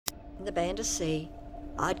in the Banda Sea,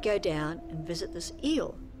 I'd go down and visit this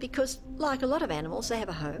eel because, like a lot of animals, they have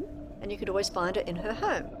a home and you could always find her in her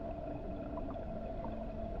home.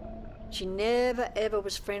 She never ever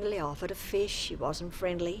was friendly. I offered a fish, she wasn't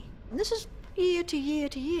friendly. And this is year to year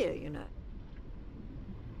to year, you know.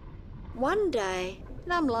 One day,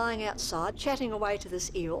 I'm lying outside chatting away to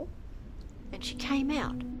this eel and she came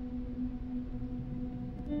out.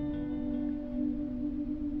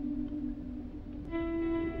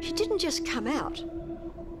 She didn't just come out.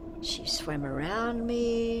 She swam around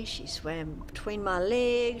me, she swam between my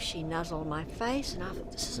legs, she nuzzled my face, and I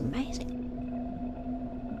thought, this is amazing.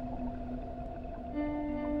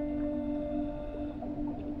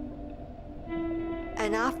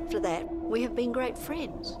 And after that, we have been great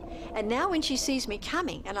friends. And now when she sees me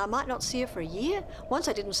coming, and I might not see her for a year, once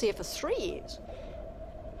I didn't see her for 3 years,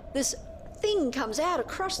 this thing comes out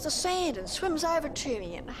across the sand and swims over to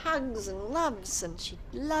me and hugs and loves, and she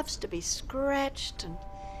loves to be scratched. And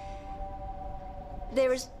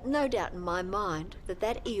there is no doubt in my mind that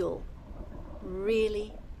that eel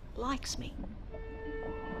really likes me.